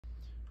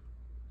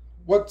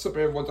What's up,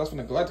 everyone? Jaxx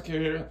Finn Galactic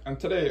here, and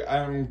today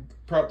I'm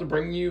proud to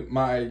bring you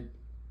my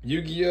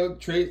Yu-Gi-Oh!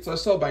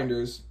 Trade/sell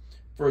binders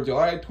for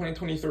July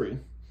 2023.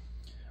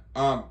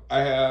 I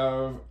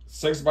have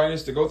 6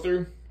 binders to go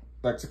through,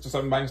 like 6 or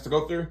 7 binders to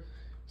go through,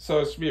 so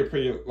it should be a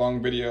pretty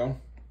long video,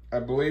 I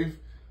believe.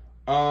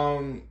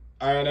 I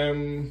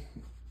am,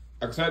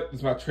 like I said, this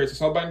is my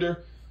trade/sell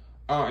binder.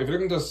 If you're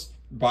looking to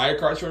buy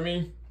cards from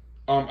me,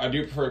 I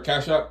do prefer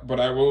Cash App, but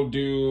I will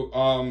do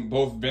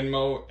both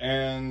Venmo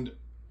and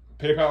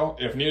PayPal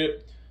if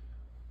needed.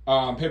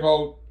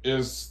 PayPal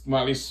is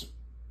my least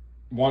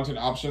wanted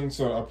option,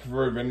 so I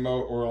prefer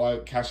Venmo or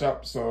like Cash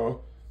App.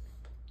 So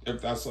if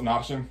that's an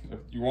option, if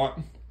you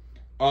want.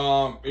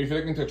 If you're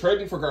looking to trade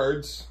me for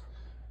cards,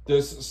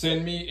 just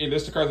send me a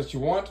list of cards that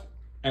you want,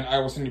 and I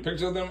will send you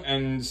pictures of them.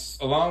 And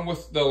along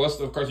with the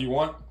list of cards you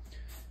want,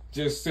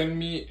 just send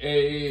me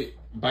a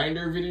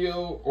binder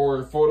video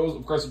or photos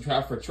of cards that you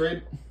have for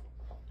trade,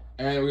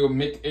 and we will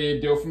make a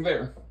deal from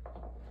there.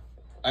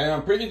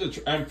 I'm pretty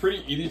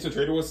easy to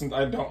trade with, since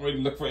I don't really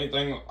look for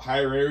anything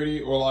high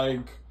rarity or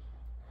like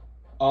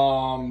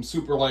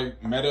super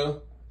like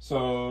meta.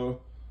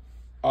 So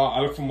I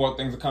look for more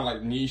things that kind of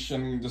like niche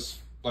and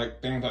just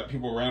like things that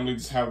people randomly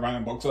just have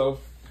random books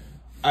of.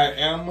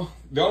 The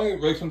only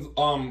really kind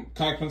of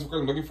expensive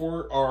cards I'm looking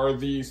for are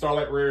the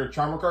Starlight Rare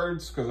Charmer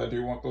cards, because I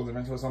do want those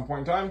eventually at some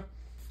point in time.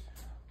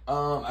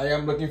 I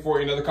am looking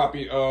for another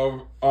copy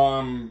of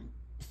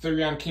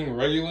Therion King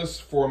Regulus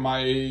for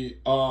my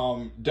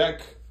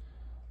deck,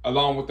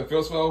 along with the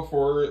field spell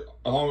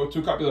along with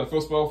 2 copies of the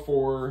field spell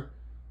for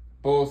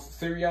both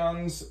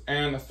Therions,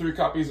 and 3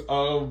 copies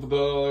of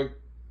the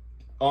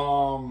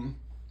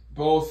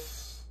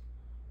both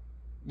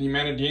the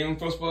Mana Dealing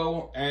field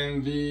spell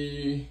and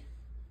the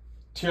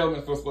Tear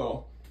Element field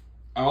spell.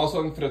 I'm also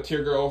looking for the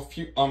Tear Girl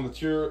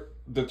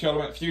the Tear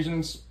Element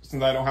fusions,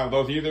 since I don't have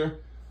those either,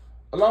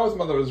 along with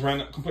some other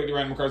completely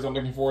random cards I'm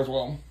looking for as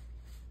well.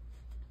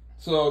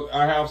 So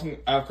I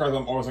have cards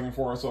I'm always looking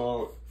for,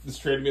 so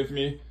just trade with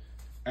me,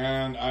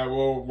 and I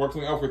will work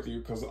something out with you,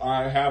 because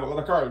I have a lot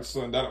of cards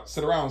that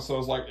sit around. So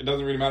it's like, it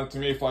doesn't really matter to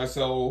me if I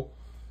sell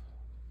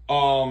a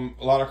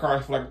lot of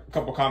cards for like a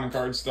couple common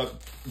cards. That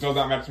does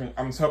not matter to me.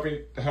 I'm just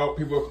helping to help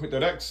people complete their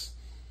decks,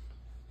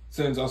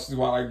 since that's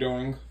what I like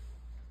doing.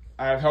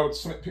 I've helped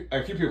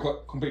a few people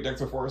complete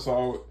decks before,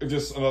 so it's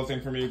just another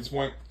thing for me at this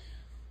point.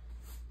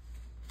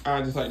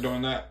 I just like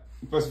doing that.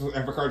 Especially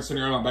for cards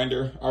sitting around on a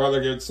binder, I'd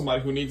rather get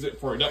somebody who needs it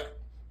for a deck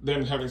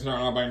than having it sitting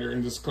around on a binder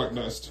and just collect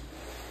dust.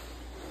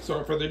 So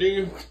without further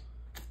ado,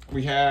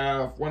 we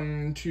have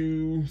 1,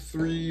 2,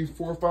 3,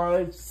 4,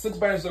 5, 6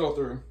 binders to go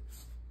through.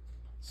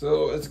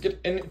 So let's get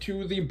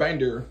into the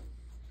binder.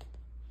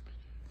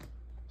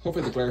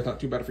 Hopefully the glare is not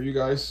too bad for you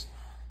guys.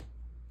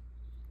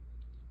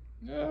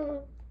 Yeah.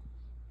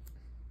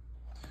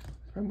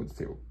 I'm going to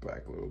table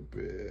back a little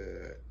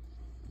bit.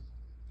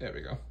 There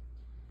we go.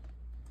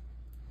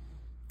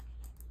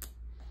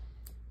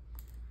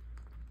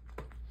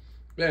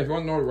 Yeah, if you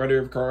want to know the writer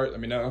of card, let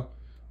me know.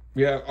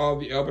 We have all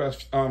the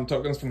LBS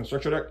tokens from the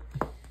structure deck.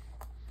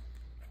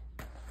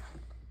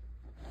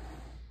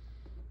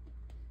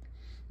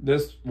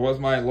 This was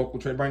my local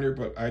trade binder,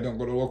 but I don't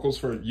go to locals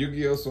for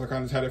Yu-Gi-Oh! So I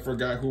kind of just had it for a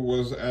guy who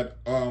was at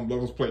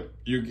locals played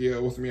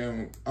Yu-Gi-Oh! With me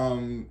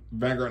on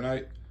Vanguard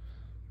night.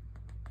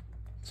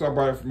 So I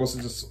bought it for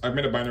mostly I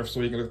made a binder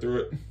so he can look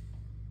through it.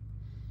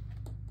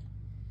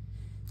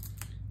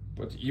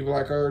 But the Evil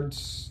Eye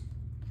cards.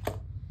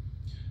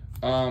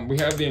 We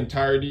have the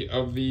entirety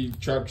of the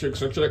Trap Trick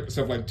structure deck,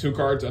 except for like 2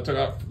 cards I took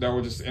out that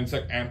were just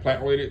insect and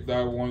plant related that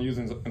I want to use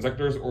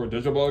insectors or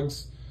digital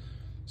bugs.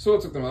 So I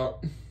took them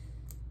out.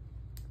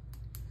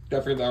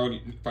 I figured I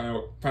would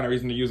find a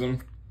reason to use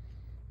them.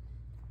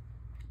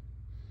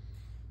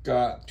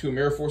 Got 2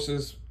 Mirror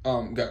Forces,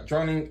 got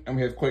Drowning, and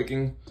we have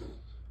Quaking.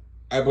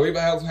 I believe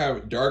I also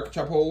have Dark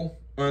Trap Hole,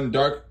 and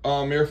Dark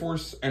Mirror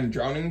Force, and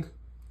Drowning.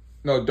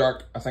 No,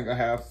 Dark, I think I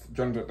have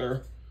Drowning right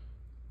there.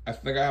 I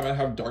think I might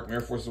have Dark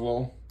Mirror Force as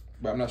well,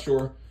 but I'm not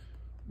sure.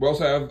 We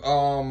also have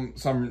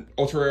some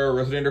ultra rare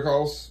Resonator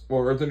calls,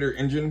 well, Resonator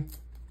Engine.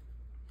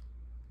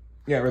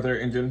 Yeah,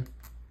 Resonator Engine.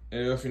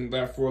 If you need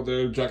that for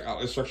the Jack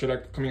Outlet structure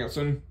deck coming out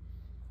soon.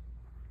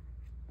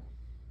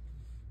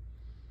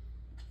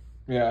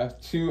 Yeah,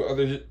 2 of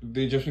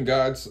the Egyptian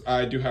gods.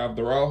 I do have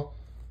the Ra,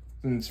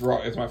 since Ra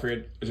is my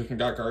favorite Egyptian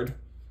god card.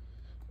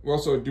 We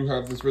also do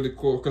have this really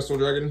cool Crystal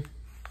Dragon.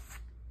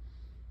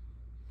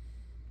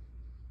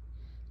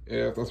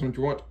 If that's what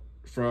you want,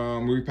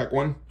 from movie pack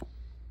 1.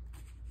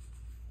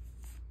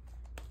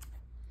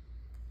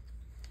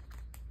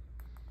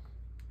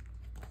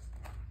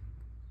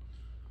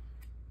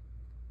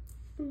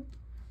 Boop.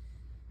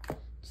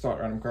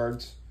 Start random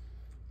cards.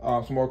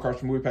 Some more cards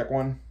from movie pack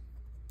 1.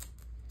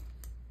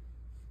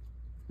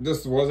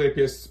 This was a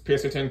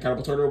PSA 10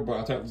 Catapult Turtle,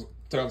 but I took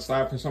out the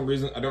slab for some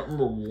reason. I don't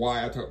remember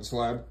why I took out the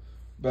slab,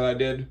 but I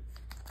did.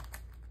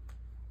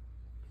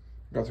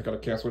 I also got a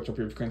cast switch up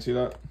here if you can't see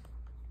that.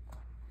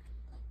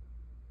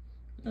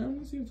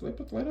 Let's see, did I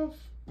put the light off?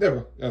 There we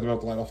go. Yeah, I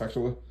put the light off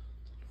actually.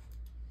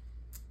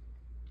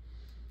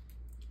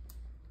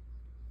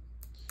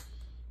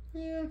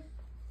 Yeah.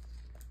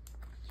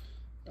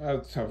 I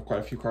have quite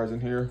a few cards in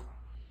here.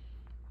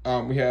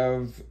 We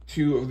have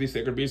 2 of these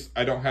Sacred Beasts.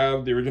 I don't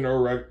have the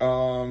original,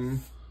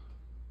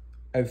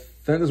 I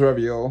think it's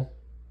Reveal.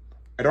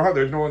 I don't have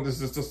the original one.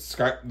 This is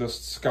the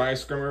Sky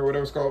Screamer,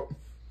 whatever it's called.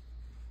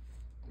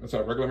 That's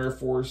a regular Mirror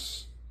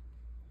Force.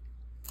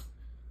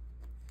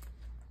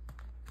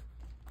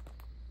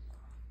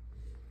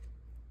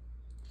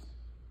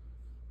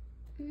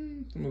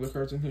 Some other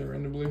cards in here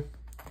randomly.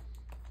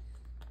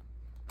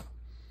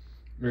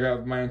 We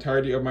have my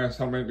entirety of my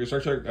Salamander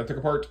Restructure I took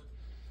apart.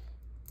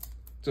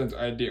 Since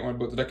I didn't want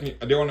to put the deck,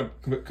 I didn't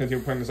want to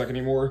continue playing this deck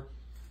anymore.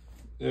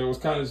 It was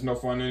kind of just no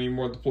fun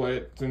anymore to play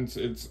it since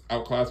it's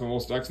outclassed by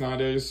most decks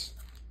nowadays.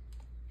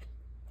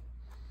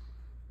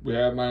 We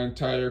have my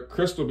entire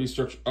Crystal Beast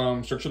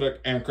structure deck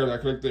and cards I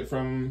collected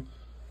from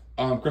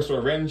Crystal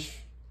Revenge,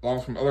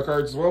 along from other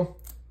cards as well.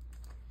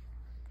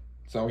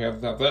 So we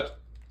have that.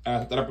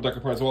 That upper deck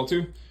apart as well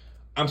too.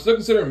 I'm still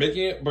considering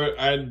making it, but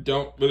I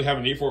don't really have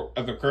a need for it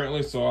as of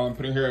currently, so I'm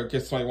putting it here in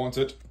case somebody wants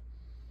it.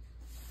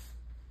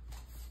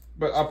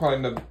 But I'll probably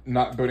end up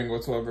not building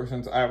whatsoever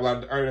since I have a lot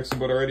of art decks to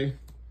build already.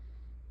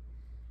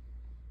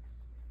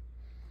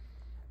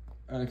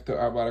 I have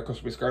a lot of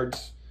Crystal Beast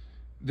cards.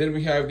 Then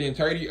we have the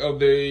entirety of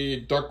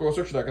the Dark World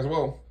structure deck as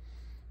well,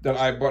 that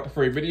I bought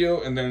for a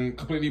video and then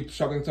completely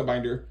shoved into a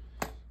binder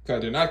because I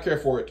did not care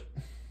for it.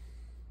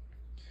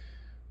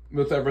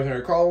 With that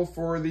Resonator Call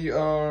for the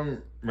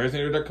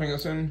Resonator deck coming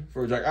out soon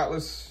for Jack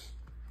Atlas.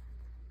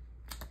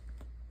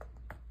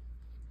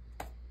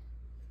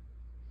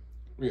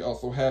 We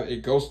also have a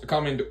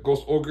common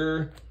Ghost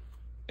Ogre,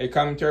 a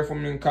common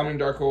Terraforming, common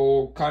Dark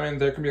Hole, common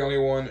There Can Be Only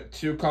One,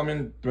 2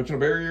 common Dimensional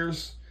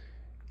Barriers,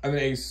 and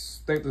then I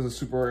think this is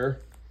super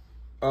rare.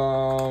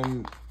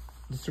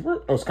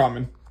 It's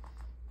common.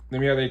 Then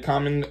we have a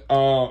common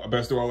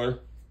Abyss Dweller,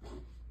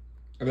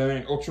 and then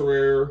an ultra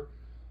rare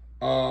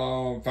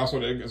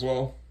Fastwood Egg as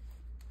well.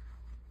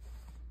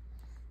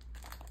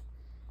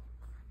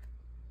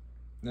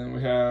 Then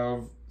we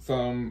have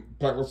some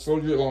Black Rose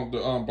Soldier along the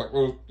Black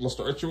Rose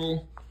Luster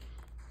Ritual.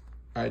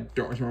 I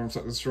don't remember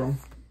what this is from.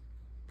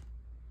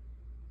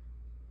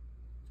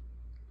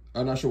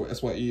 I'm not sure what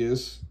SYE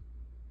is.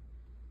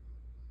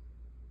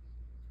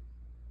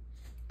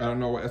 I don't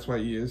know what SYE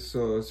is,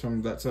 so it's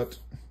from that set.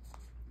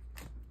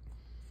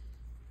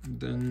 And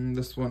then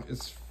this one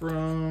is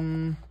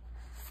from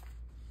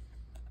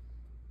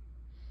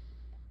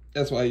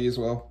SYE as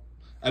well.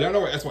 I don't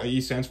know what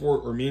SYE stands for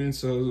or means,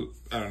 so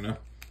I don't know.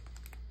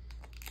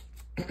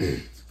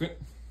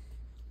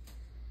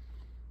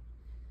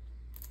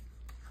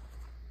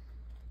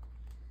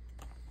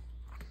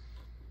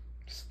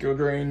 Skill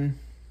Drain,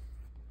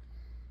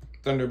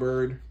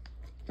 Thunderbird.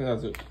 I think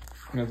that's it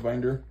in this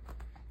binder.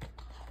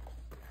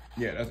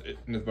 Yeah, that's it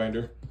in this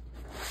binder.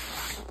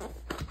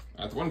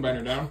 That's one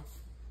binder down.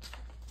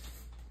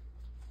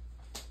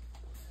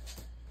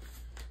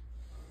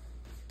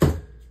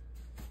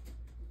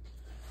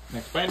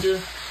 Next binder.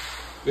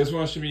 This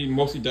one should be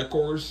mostly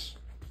decors.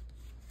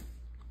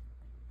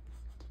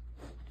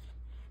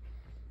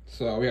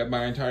 So we have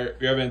an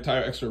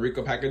entire extra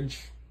Rico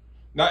package.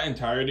 Not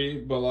entirety,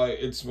 but like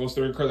it's most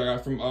of the cards I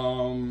got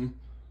from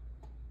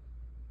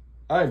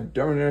I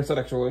don't remember the set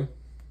actually.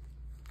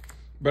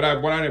 But I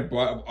went out and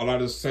bought a lot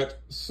of the set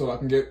so I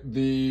can get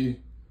the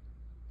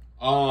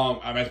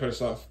I match better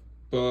stuff.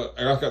 But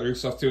I also got the Rico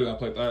stuff too and I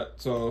played that.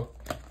 So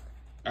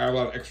I have a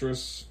lot of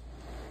extras.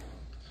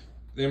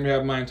 Then we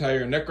have my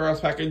entire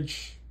Necros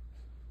package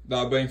that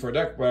I'm building for a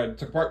deck, but I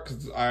took apart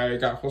because I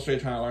got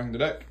frustrated trying to learn the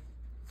deck.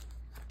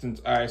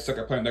 Since I suck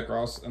at playing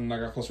Necros and I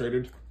got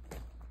frustrated.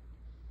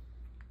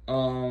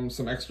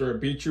 Some extra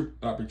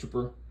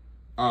Battle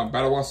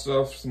Watch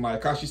stuff, some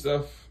Akashi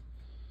stuff,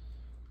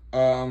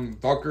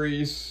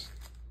 Valkyries,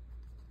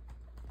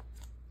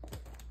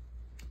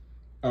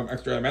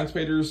 extra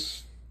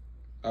Emancipators,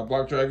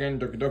 Black Dragon,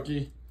 Doki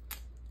Doki.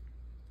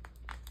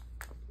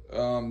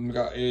 We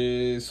got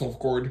a Sulfur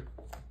Cord,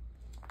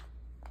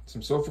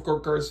 some Sulfur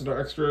Cord cards that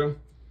are extra.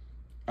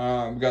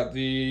 We got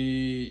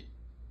the,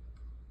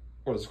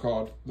 what is it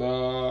called?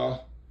 The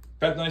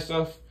Phantom Knight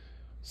stuff.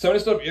 Some of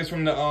this stuff is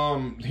from the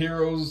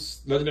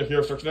Legendary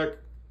Hero structure deck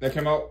that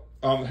came out.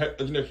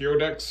 Legendary Hero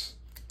decks.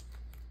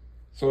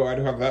 So I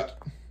do have that.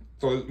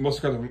 So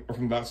most cards are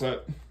from that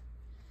set.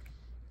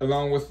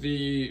 Along with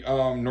the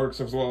Nordic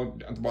stuff as well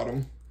at the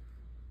bottom.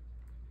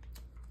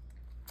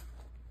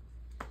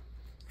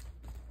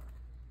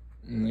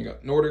 And you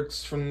got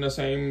Nordics from the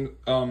same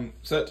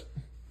set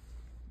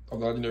of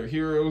the Legendary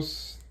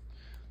Heroes.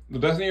 The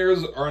Destiny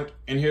Heroes aren't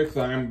in here because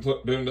I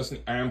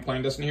am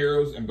playing Destiny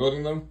Heroes and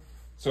building them.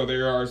 So they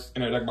are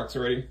in a deck box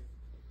already.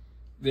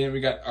 Then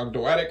we got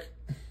Ogdoatic,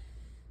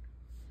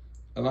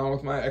 along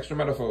with my extra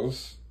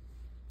Metaphors.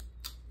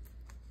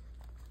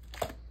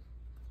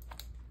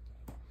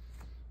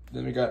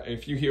 Then we got a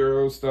few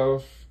hero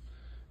stuff,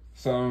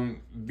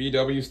 some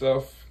VW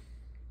stuff.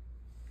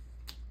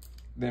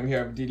 Then we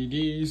have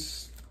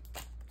DDDs.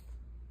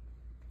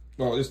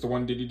 Well, just the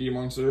one DDD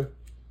monster.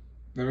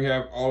 Then we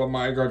have all of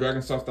my Guard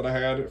Dragon stuff that I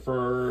had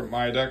for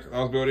my deck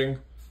I was building.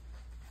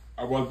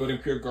 I was building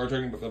pure Guard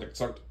Dragon, but that deck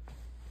sucked.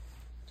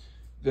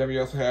 Then we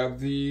also have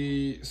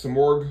the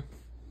Simorgh.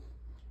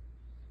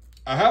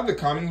 I have the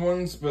common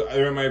ones, but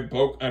they're in my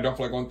bulk, and I don't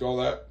feel like going through all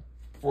that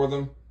for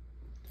them.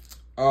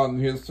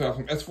 Here's stuff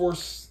from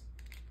S-Force.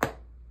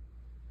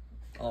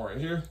 All right,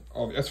 here,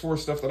 all the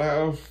S-Force stuff that I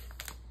have.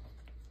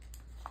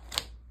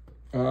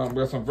 We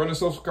have some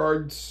Renaissance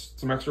cards,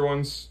 some extra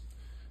ones.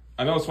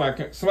 I know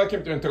somebody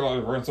came through and took all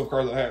the Renaissance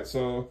cards I had,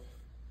 so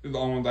these are the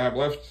only ones I have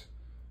left.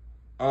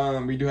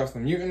 We do have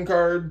some Mutant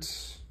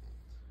cards.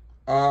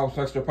 Some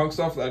extra Punk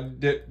stuff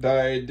that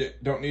I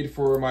don't need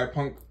for my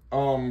Punk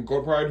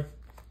Gold Pride.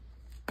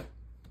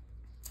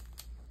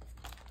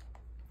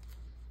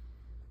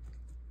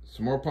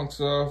 Some more Punk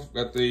stuff.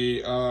 Got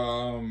the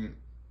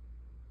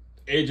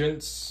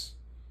Agents,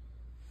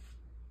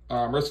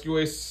 Rescue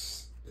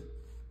Ace,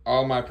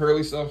 all my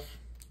Pearly stuff.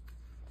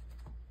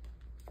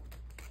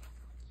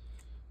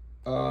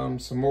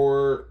 Some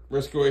more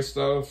Rescue Ace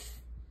stuff.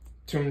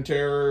 Tomb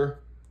Terror,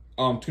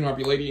 Toon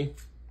Harpy Lady,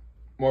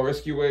 more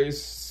Rescue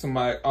Ace, some of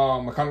my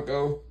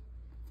Mechanico.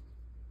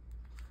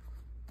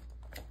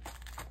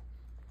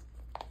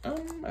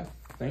 I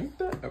think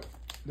that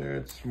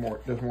there's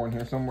more in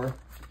here somewhere.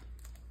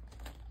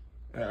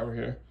 Yeah, over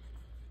here.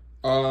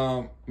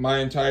 My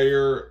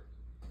entire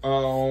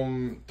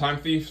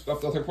Time Thief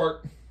stuff that I took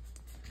apart.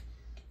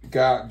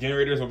 Got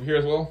generators over here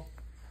as well.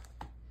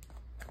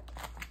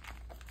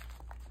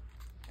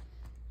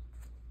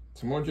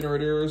 Some more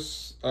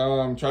generators.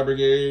 Tri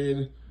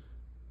Brigade,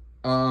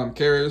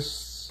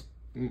 Karis,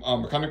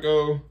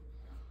 Mechanico.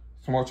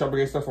 Some more Tri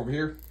Brigade stuff over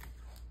here.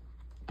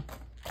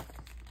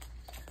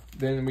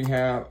 Then we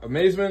have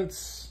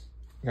Amazements.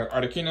 We have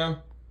Articuno.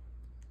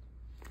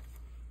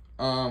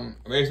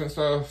 Amazement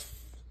stuff.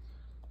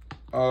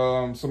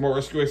 Some more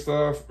Rescue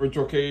stuff.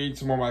 Ritual Cage.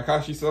 Some more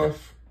Maikashi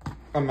stuff.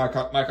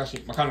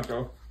 Maikashi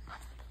Mechanico.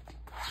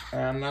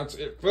 And that's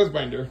it for this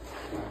binder.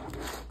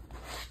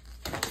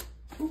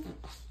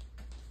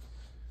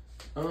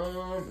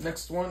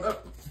 Next one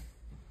up.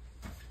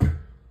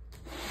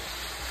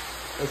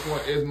 This one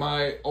is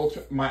my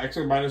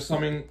extra binder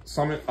summon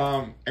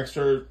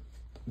extra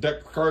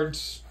deck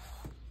cards.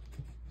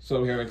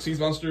 So we have Xyz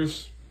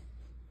monsters.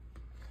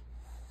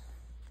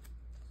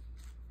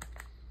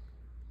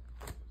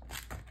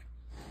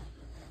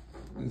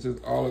 This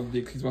is all of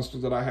the Xyz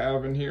monsters that I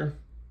have in here.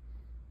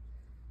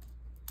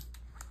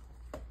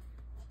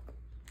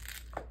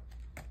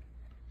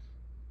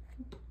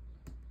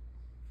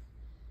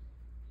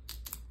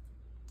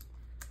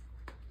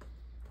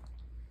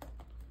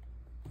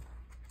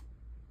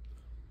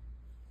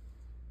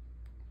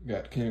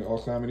 Got King of all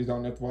Calamities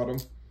down at the bottom.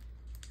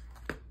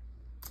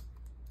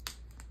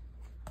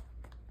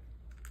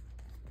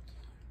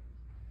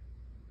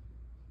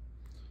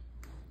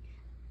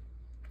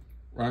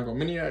 Rango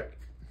Miniac.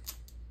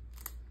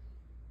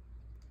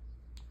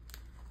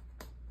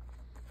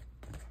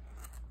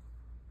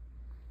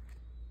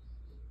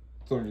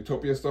 Some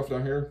Utopia stuff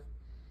down here.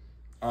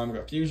 We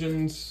got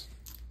fusions.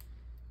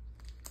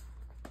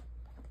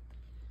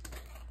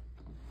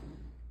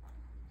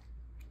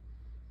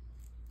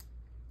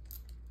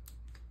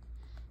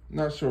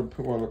 Not sure what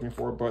people are looking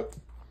for, but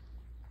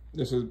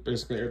this is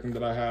basically everything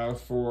that I have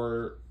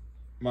for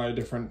my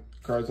different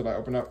cards that I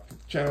open up for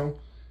the channel.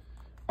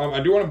 I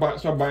do want to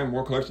start buying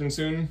more collections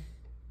soon.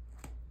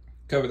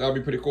 That would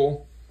be pretty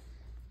cool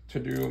to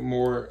do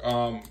more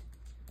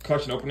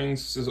collection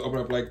openings. Just open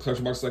up like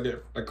collection boxes I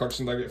get, like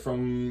collections I get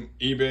from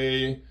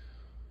eBay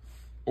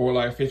or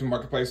like Facebook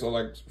Marketplace or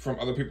like from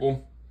other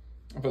people.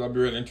 I thought that'd be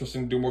really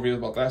interesting to do more videos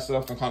about that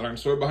stuff and kind of learn the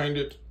story behind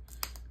it,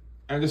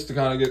 and just to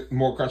kind of get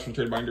more cards from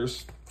trade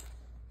binders.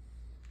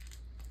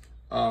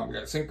 We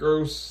got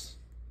Synchros.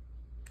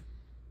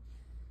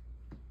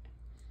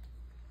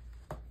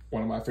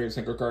 One of my favorite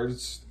Synchro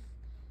cards.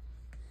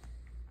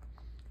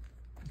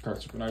 The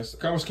card's super nice. The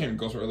card almost came in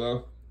Ghost Rare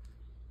though.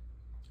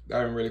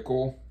 That would be really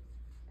cool.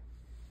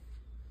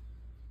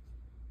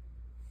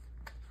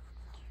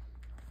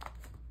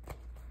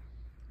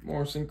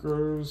 More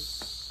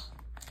Synchros.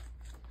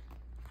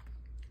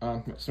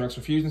 Some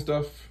extra fusion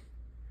stuff.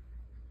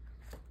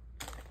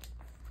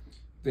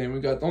 Then we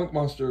got Dunk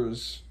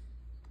Monsters.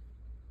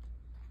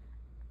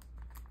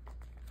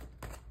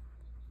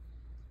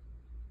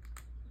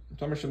 I'm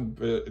trying to make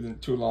sure it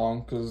isn't too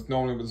long, because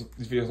normally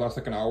these videos last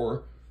like an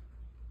hour.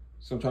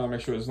 So I'm trying to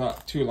make sure it's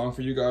not too long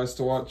for you guys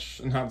to watch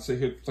and have to sit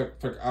here for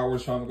like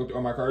hours trying to go through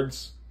all my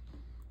cards.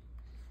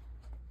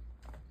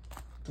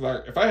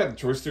 Cause if I had the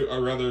choice to,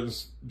 I'd rather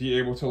just be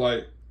able to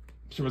like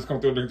just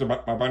come through to my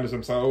binders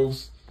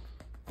themselves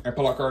and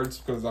pull out cards,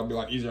 because that'd be a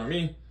lot easier on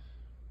me.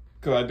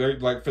 Because I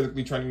don't like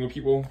physically training new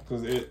people,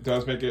 because it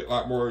does make it a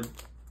lot more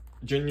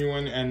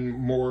genuine and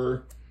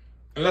more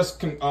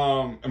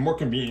more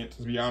convenient,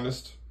 to be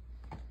honest.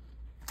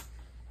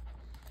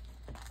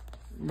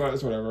 But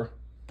it's whatever.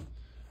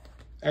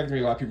 I have to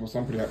meet a lot of people, so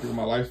I'm pretty happy with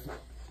my life.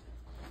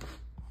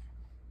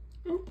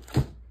 Oop.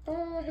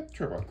 I hit the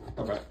tripod.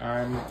 Okay,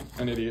 I'm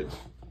an idiot.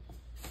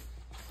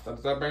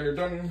 That's that binder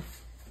done.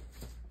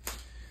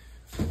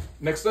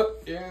 Next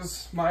up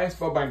is my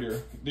spell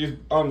binder. These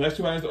next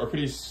two binders are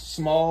pretty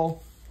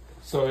small,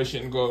 so they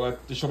shouldn't go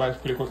like the show by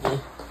pretty quickly.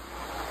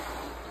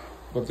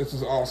 But this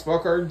is all spell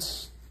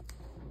cards.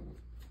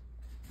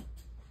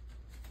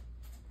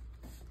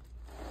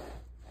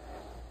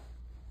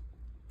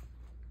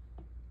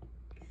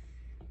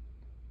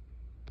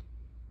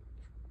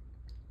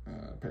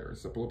 Pair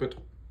this up a little bit.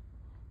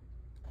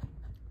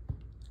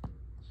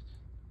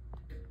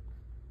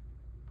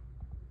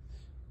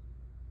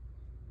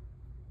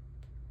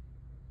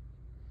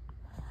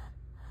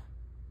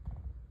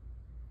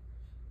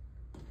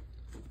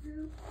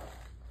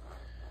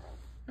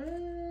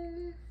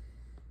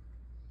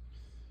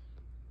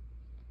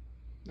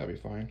 That'd be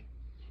fine.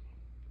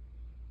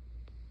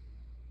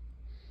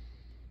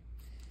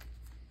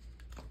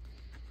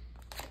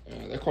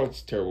 That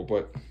card's terrible,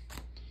 but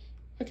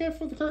I can't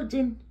put the cards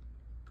in.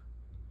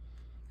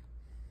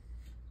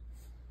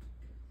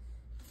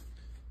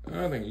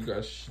 I think you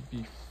guys should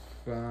be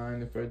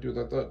fine if I do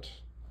that.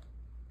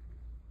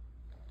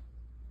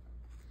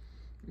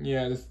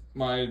 Yeah,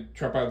 my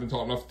trap hasn't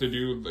tall enough to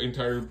do the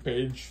entire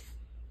page.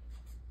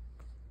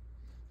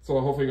 So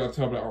hopefully you got to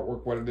tell the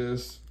artwork what it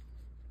is.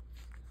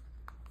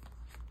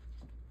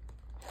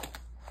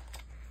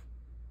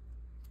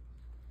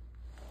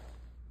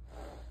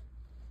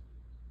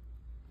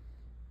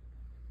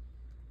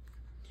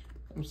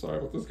 I'm sorry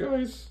about this,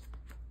 guys.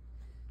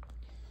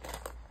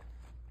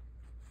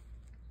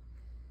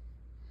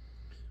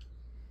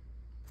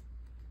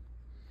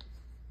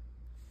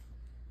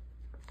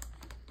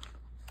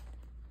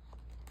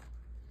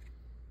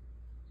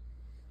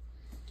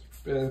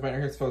 But yeah, my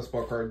hair's full of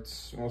spell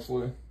cards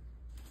mostly.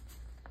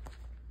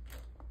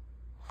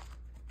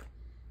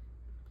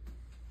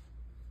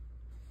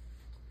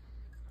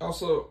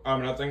 Also,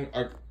 another thing,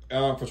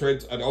 for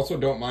trades, I also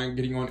don't mind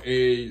getting on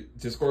a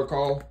Discord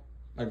call,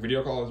 like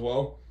video call as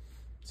well.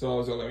 So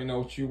let me know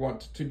what you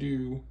want to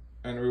do,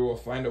 and we will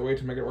find a way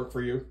to make it work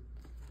for you.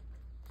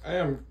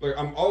 I'm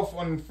off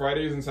on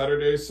Fridays and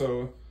Saturdays,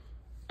 so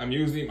my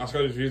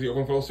schedule is usually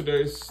open for those 2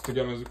 days to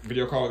get on a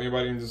video call with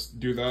anybody and just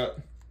do that.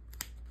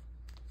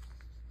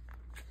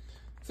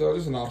 So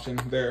there's an option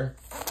there.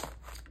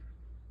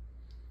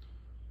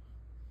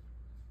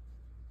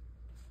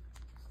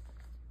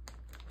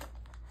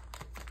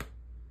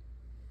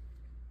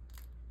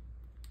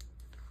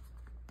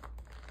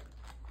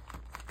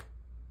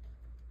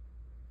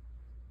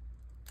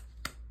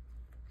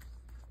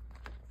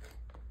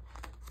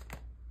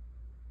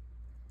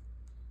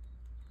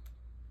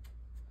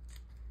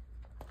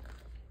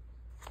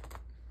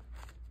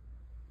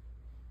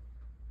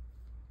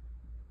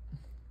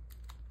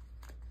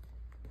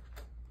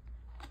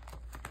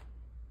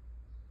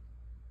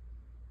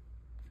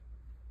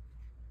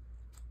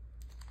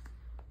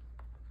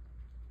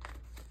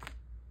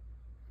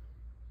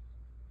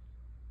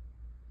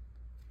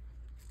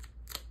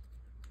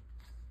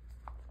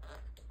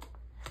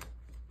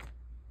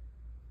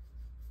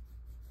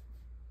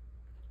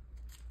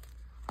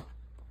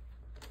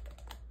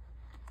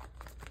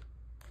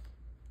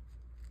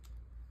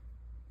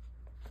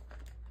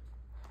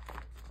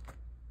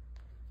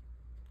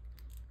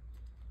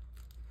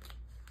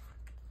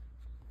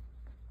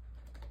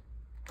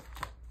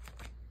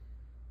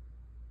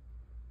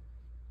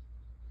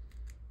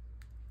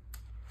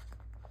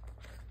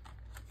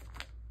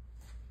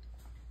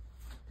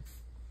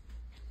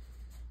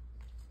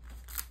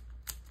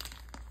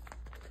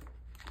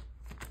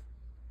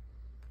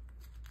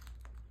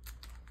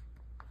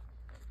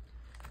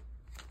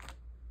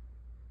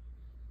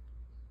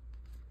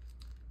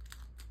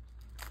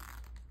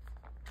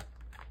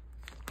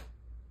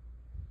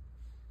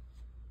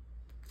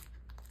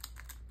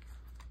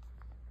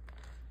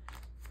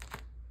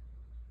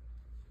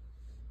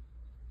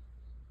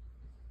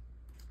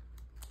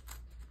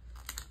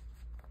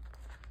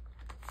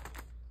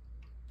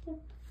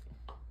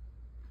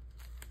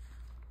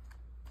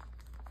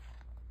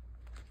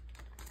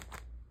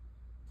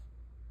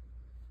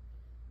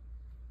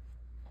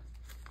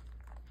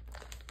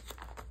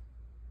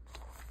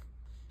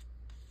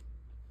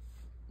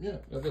 Yeah,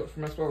 that's it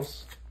for my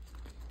spells.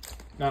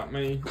 Not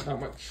many,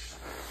 not much.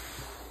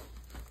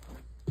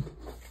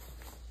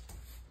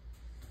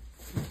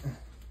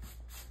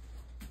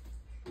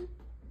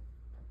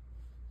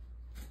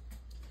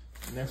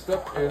 Next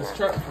up is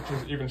Trap, which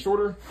is even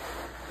shorter.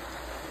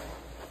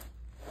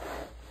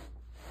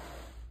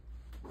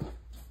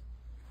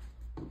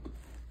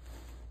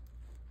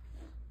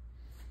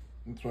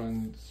 This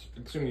one's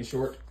extremely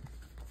short.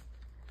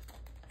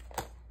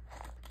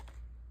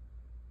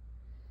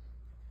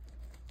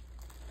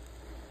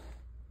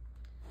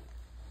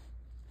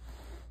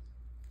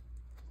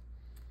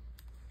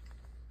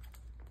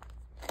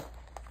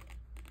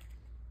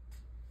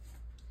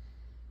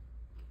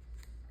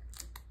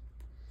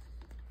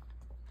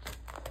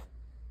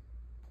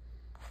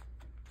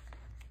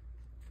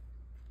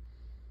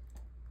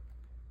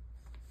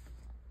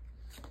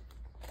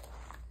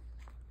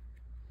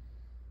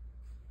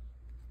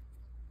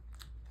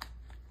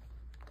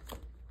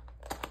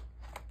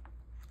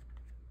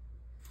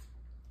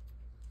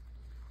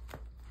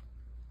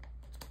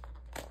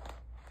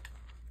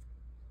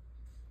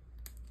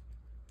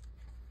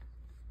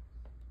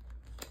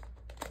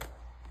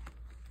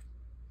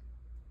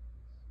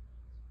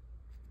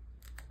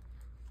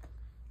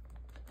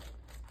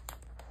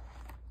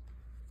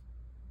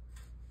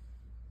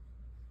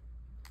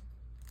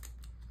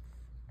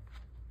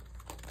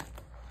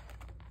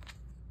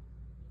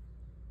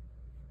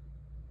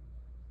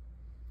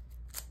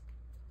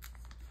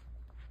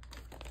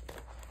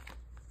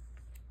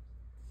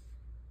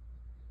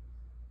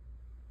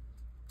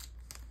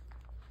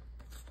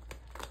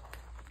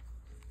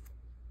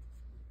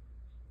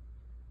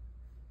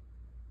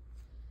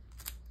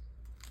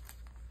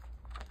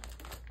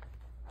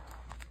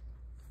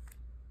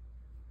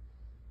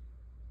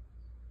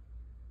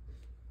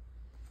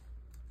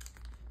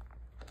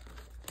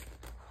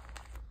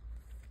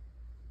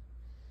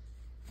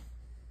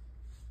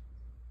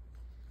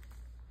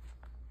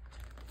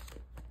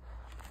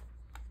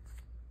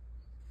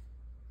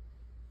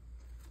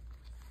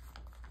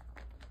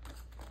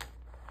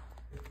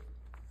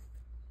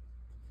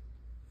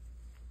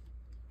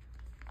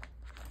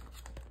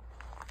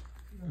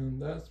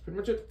 And that's pretty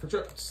much it for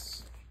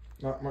trips.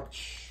 Not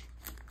much.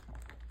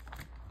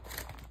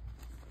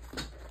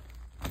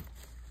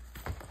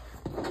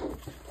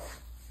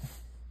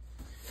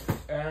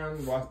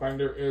 And last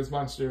binder is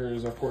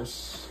Monsters, of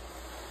course.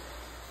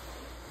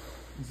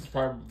 This is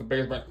probably the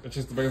biggest binder, it's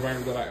just the biggest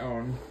binder that I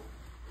own.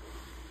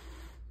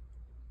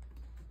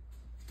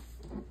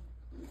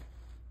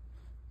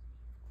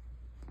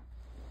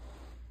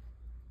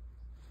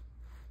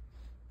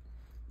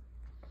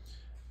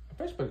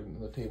 I should put it on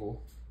the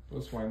table.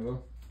 That's fine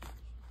though.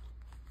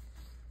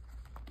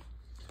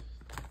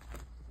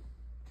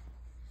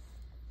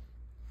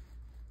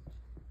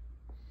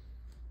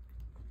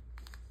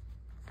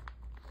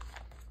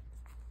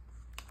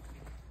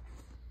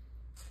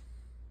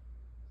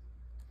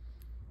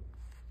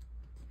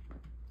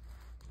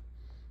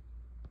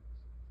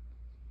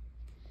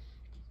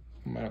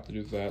 Might have to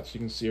do that so you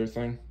can see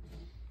everything.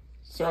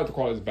 Sorry if the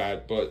quality is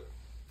bad, but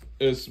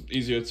it's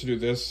easier to do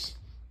this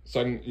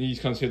so you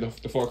can see the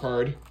full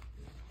card.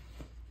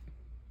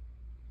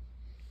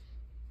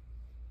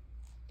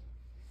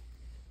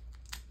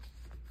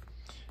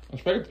 I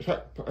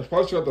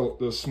probably should have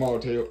the smaller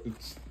table,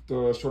 it's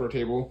the shorter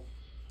table,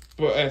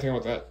 but anything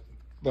about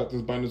that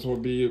this binders will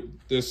be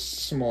this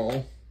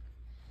small,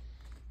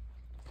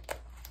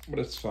 but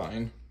it's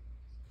fine.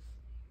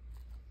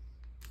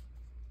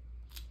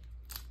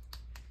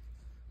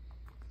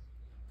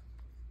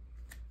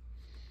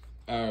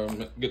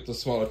 Get the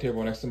smaller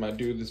table next time I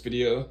do this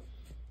video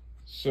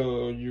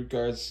so you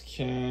guys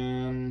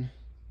can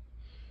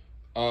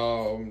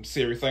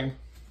see everything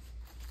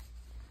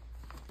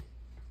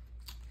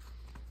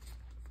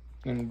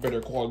and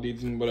better quality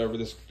than whatever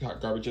this hot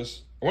garbage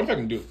is. I wonder if I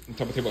can do it on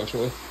top of the table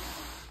actually.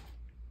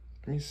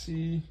 Let me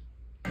see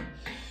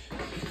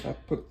if I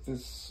put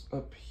this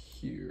up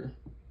here.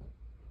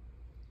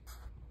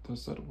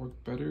 Does that work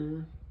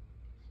better?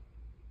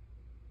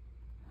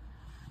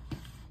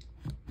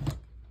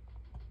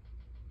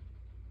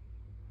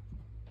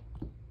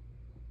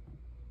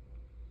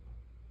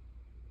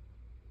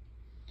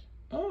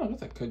 Oh, I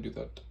guess I could do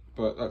that,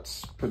 but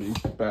that's pretty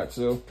bad,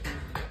 so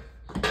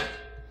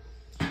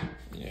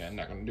yeah, I'm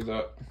not gonna do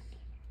that.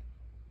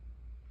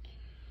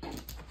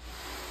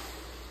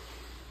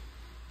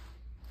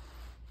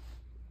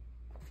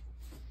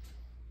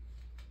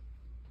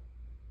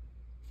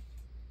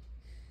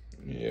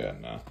 Yeah,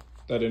 nah,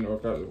 that didn't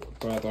work out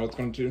the way I thought it was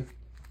going to.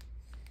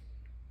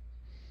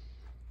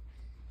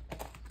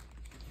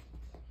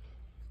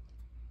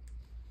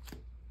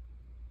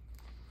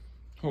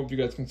 Hope you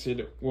guys can see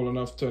it well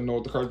enough to know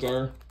what the cards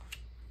are.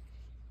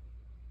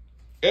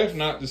 If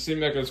not, just send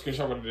me like a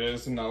screenshot what it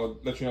is and I'll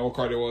let you know what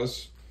card it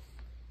was.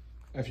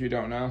 If you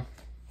don't know.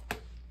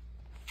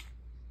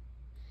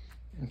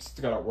 It's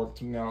gotta work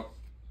to me out.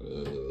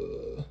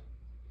 Yeah,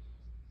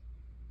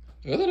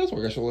 that does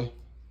work actually.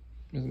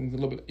 It's a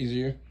little bit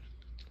easier.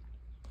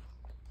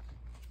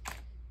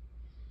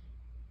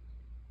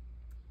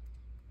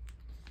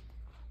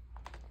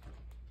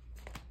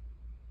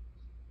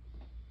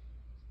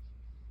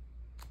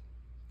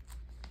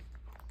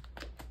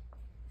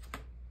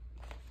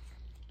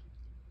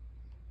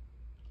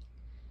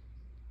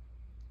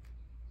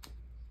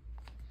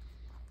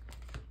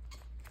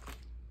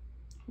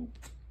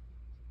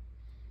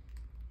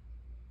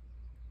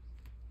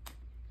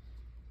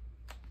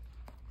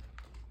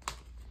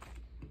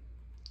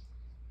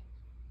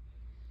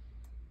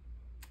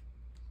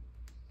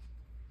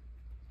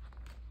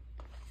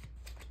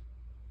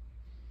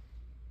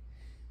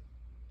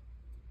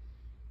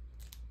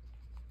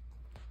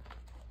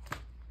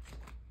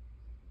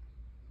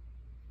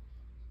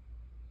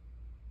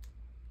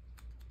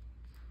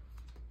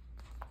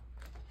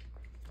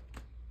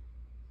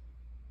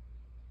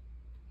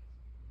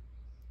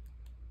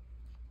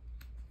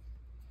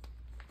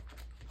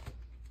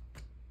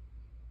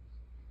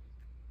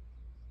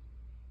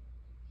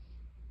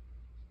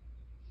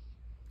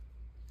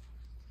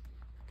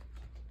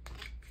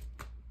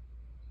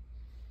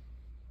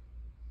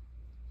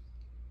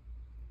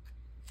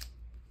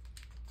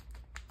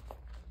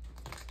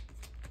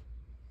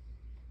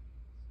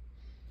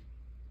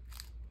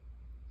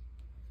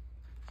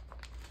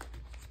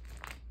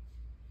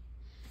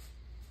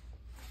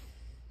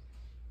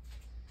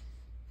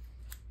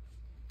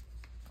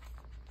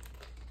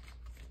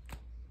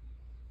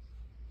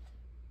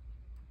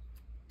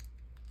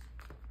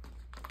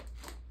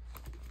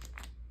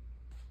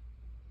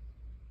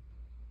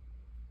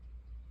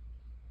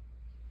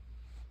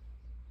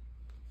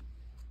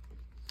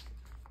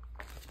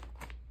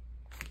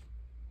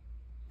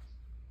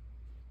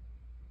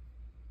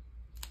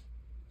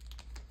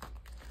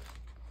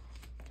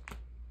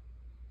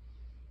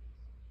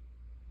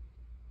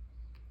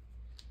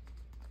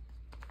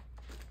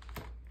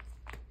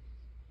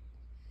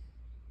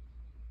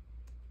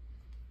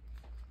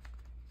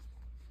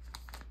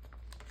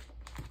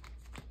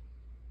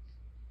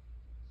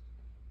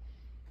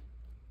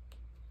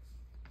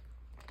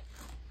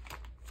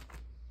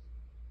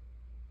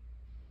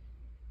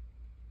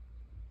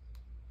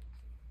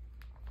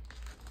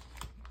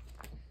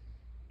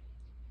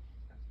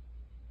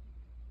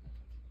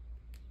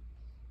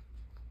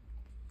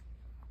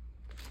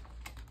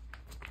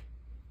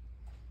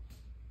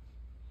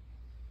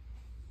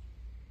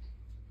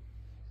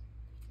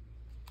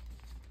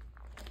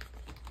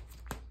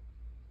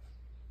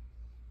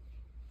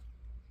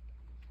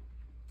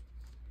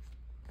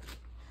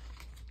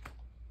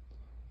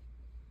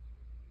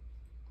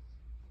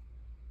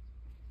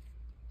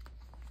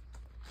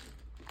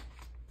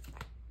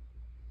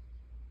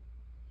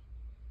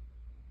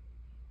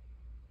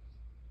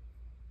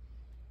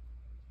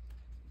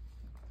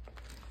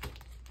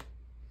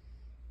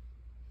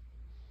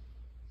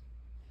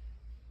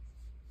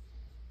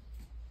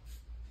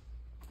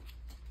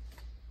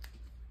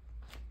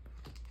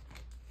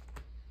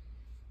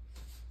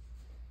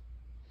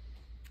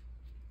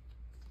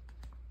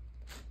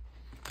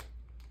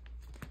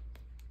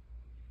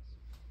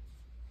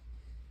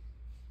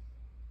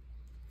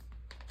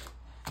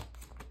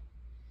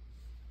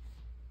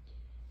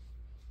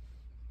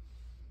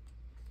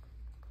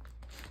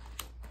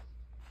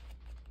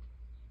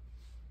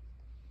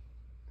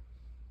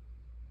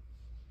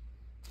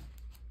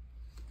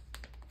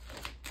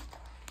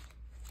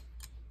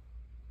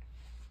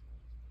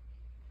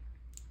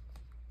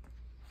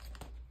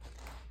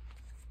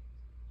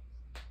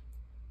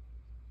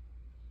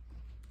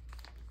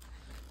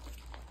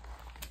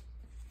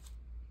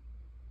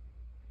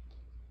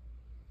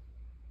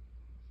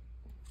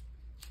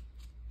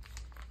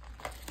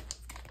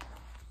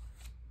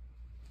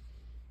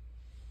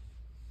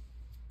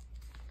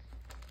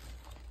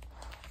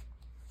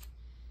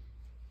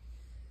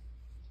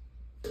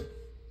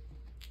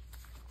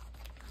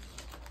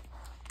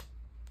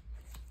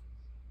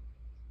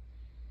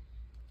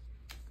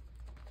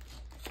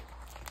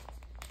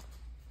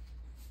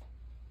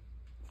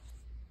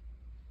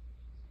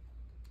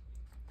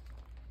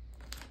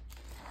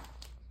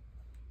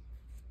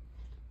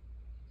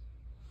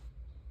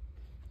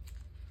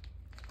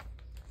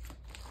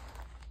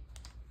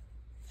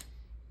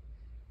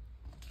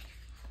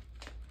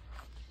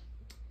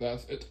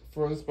 that's it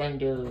for this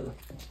binder.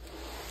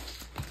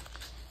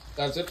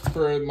 That's it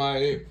for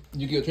my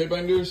Yu-Gi-Oh! Trade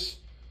binders.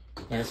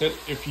 Like I said,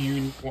 if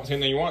you want something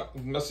that you want,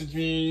 message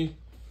me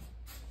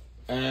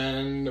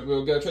and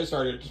we'll get a trade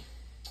started.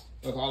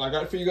 That's all I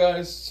got for you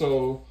guys.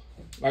 So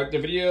like the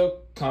video,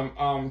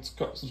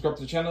 subscribe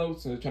to the channel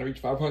so trying to reach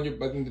 500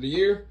 by the end of the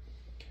year.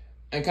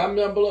 And comment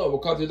down below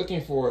what cards you're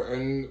looking for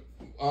and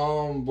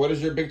what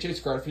is your big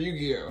chase card for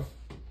Yu-Gi-Oh!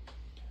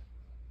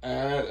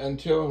 And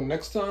until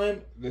next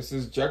time, this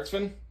is Jaxx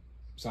Finn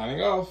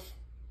signing off.